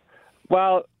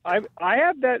 Well, I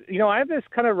have that. I have this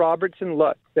kind of Robertson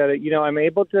look that I'm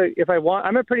able to, if I want.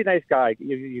 I'm a pretty nice guy.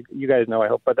 You guys know, I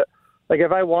hope, but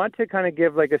if I want to kind of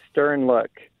give like a stern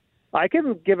look, I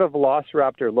can give a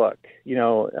velociraptor look.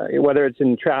 Whether it's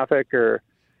in traffic or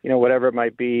whatever it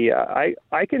might be,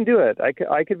 I can do it.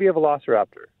 I could be a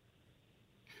velociraptor.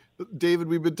 David,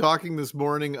 we've been talking this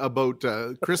morning about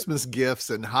Christmas gifts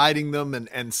and hiding them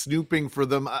and snooping for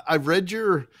them. I've read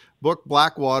your book,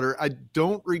 Blackwater. I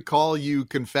don't recall you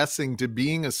confessing to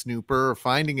being a snooper or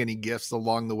finding any gifts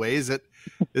along the way. Is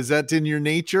that in your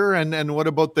nature? And what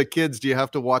about the kids? Do you have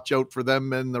to watch out for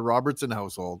them in the Robertson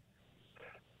household?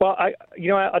 Well,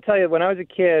 I'll tell you, when I was a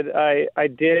kid, I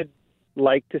did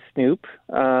like to snoop.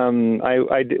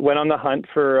 I went on the hunt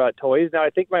for toys. Now,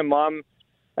 I think my mom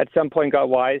at some point got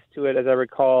wise to it, as I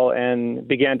recall, and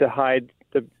began to hide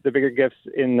the bigger gifts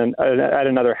at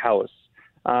another house.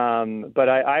 But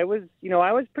I was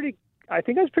pretty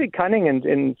cunning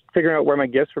in figuring out where my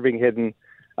gifts were being hidden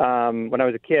when I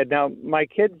was a kid. Now, my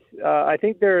kids, I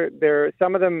think they're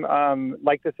some of them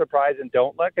like the surprise and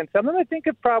don't look, and some of them I think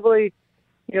have probably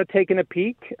taken a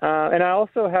peek. And I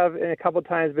also have a couple of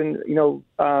times been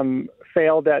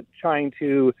failed at trying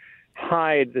to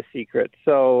hide the secret.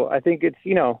 So I think it's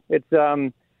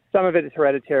some of it is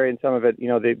hereditary and some of it,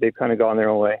 they've kind of gone their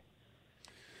own way.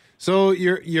 So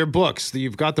your books,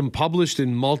 you've got them published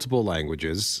in multiple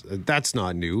languages. That's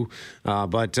not new.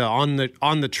 But on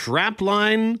the trap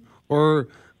line or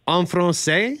en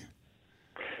français?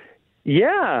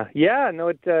 Yeah. No,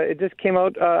 it just came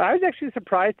out. I was actually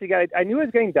surprised to get. I knew it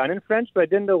was getting done in French, but I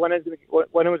didn't know when it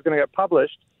was going to get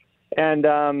published. And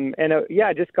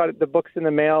I just got the books in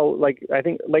the mail, like I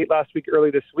think late last week,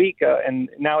 early this week, and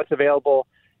now it's available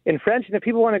in French. And if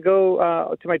people want to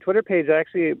go to my Twitter page, I'm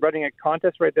actually running a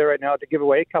contest right now to give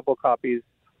away a couple copies.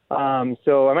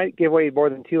 So I might give away more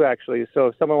than two, actually. So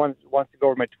if someone wants to go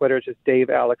over my Twitter, it's just Dave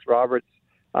Alex Roberts.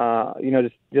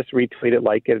 Just retweet it,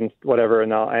 like it, and whatever.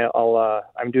 And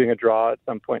I'm doing a draw at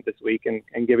some point this week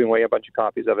and giving away a bunch of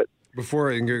copies of it.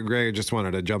 Before, Greg, I just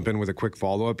wanted to jump in with a quick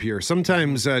follow-up here.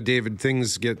 Sometimes, David,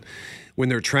 things when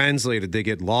they're translated, they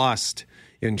get lost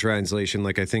in translation.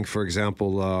 Like I think, for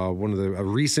example, a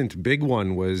recent big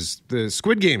one was the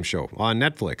Squid Game show on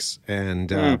Netflix.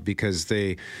 And because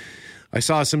I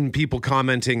saw some people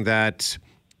commenting that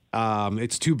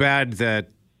it's too bad that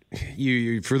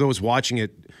you for those watching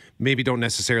it, maybe don't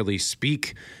necessarily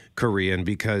speak Korean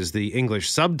because the English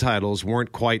subtitles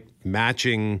weren't quite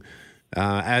matching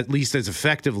at least as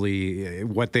effectively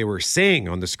what they were saying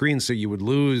on the screen. So you would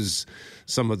lose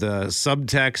some of the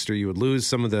subtext or you would lose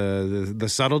some of the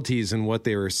subtleties in what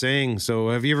they were saying. So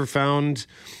have you ever found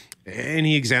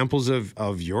any examples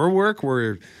of your work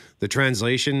where the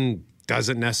translation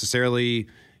doesn't necessarily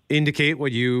indicate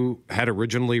what you had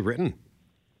originally written?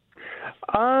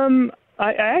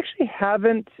 I actually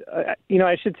haven't.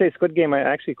 I should say Squid Game. I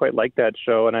actually quite like that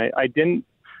show, and I didn't.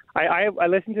 I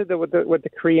listened to with the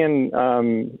Korean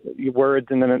words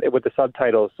and then with the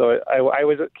subtitles. So I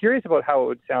was curious about how it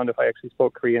would sound if I actually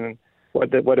spoke Korean and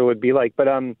what it would be like. But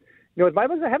with my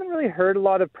books, I haven't really heard a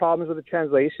lot of problems with the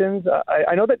translations.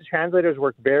 I know that the translators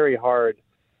work very hard,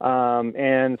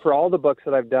 and for all the books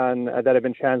that I've done that have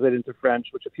been translated into French,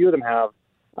 which a few of them have,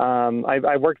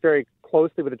 I worked very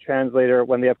closely with the translator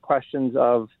when they have questions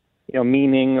of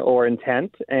meaning or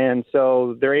intent, and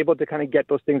so they're able to kind of get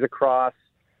those things across.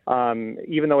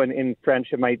 Even though in French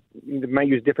it might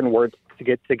use different words to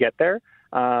get there.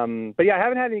 But yeah, I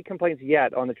haven't had any complaints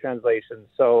yet on the translation.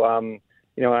 So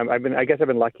I guess I've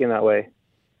been lucky in that way.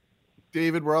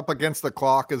 David, we're up against the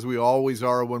clock as we always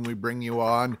are when we bring you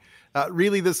on.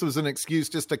 Really, this was an excuse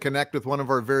just to connect with one of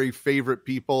our very favorite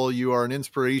people. You are an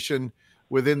inspiration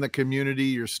within the community.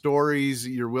 Your stories,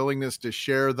 your willingness to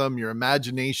share them, your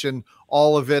imagination,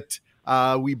 all of it.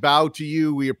 We bow to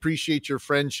you. We appreciate your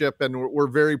friendship, and we're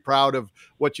very proud of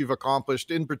what you've accomplished,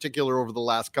 in particular over the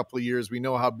last couple of years. We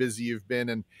know how busy you've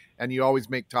been, and you always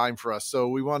make time for us. So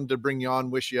we wanted to bring you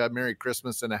on, wish you a Merry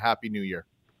Christmas and a Happy New Year.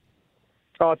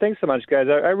 Oh, thanks so much, guys.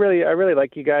 I really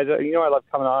like you guys. You know I love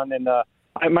coming on, and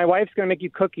my wife's going to make you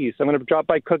cookies. I'm going to drop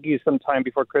by cookies sometime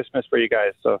before Christmas for you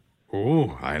guys. So.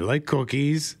 Oh, I like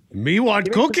cookies. Me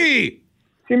want cookie.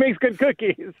 She makes good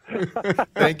cookies.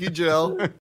 Thank you, Jill.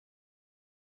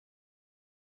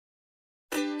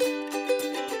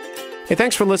 Hey,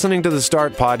 thanks for listening to the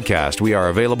Start Podcast. We are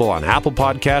available on Apple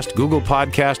Podcast, Google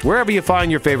Podcast, wherever you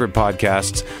find your favorite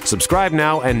podcasts. Subscribe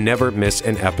now and never miss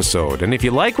an episode. And if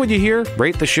you like what you hear,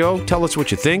 rate the show, tell us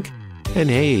what you think. And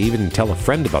hey, even tell a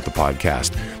friend about the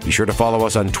podcast. Be sure to follow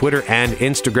us on Twitter and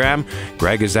Instagram.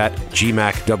 Greg is at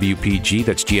GMACWPG.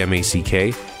 That's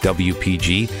GMACK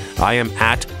WPG. I am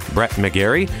at Brett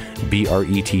McGarry,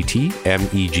 BRETTMEGARRY.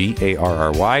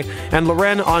 And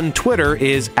Loren on Twitter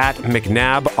is at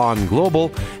McNabb on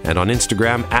Global, and on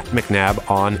Instagram at McNabb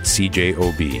on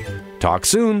CJOB. Talk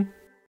soon.